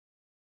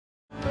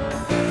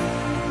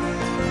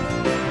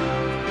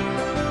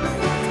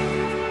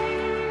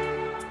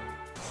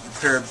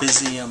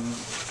Parobisium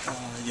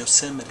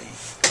Yosemite.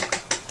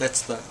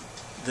 That's the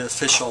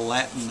official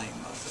Latin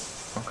name of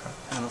it. Okay.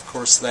 And of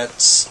course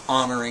that's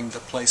honoring the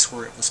place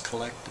where it was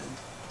collected.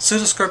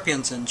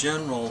 Pseudoscorpions in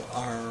general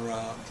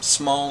are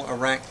small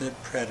arachnid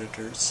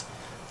predators.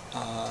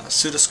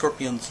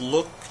 Pseudoscorpions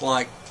look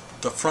like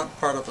the front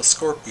part of a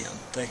scorpion.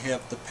 They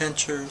have the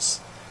pinchers,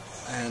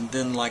 and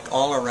then like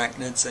all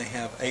arachnids they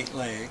have 8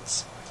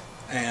 legs,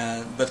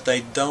 but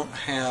they don't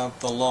have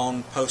the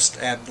long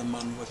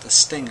post-abdomen with a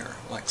stinger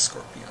like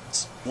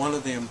scorpions. One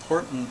of the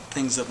important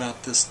things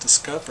about this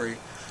discovery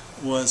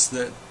was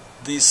that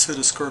these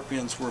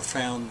pseudoscorpions were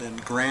found in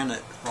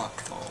granite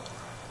rockfall.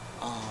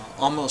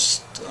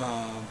 Almost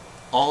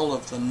all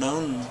of the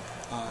known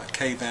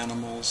cave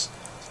animals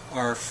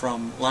are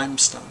from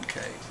limestone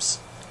caves.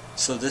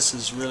 So this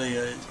is really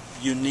a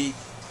unique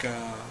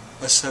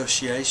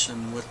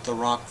association with the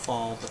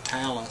rockfall, the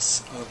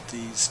talus of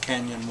these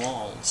canyon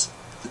walls.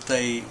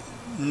 They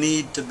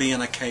need to be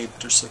in a cave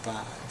to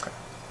survive. Okay.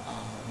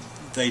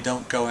 They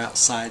don't go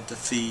outside to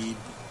feed.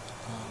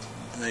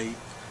 They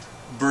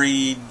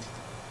breed,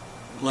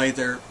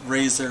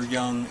 raise their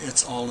young,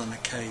 it's all in a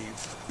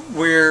cave.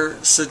 We're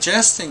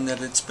suggesting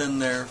that it's been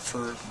there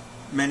for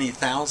many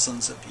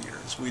thousands of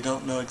years. We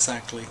don't know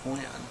exactly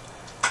when,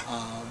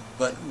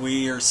 but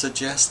we are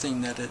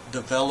suggesting that it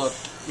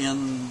developed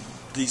in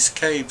these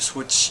caves,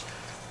 which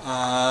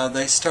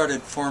they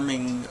started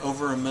forming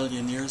over 1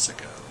 million years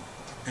ago.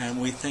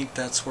 And we think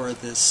that's where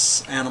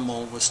this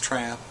animal was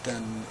trapped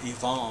and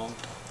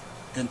evolved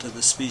into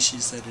the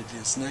species that it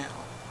is now.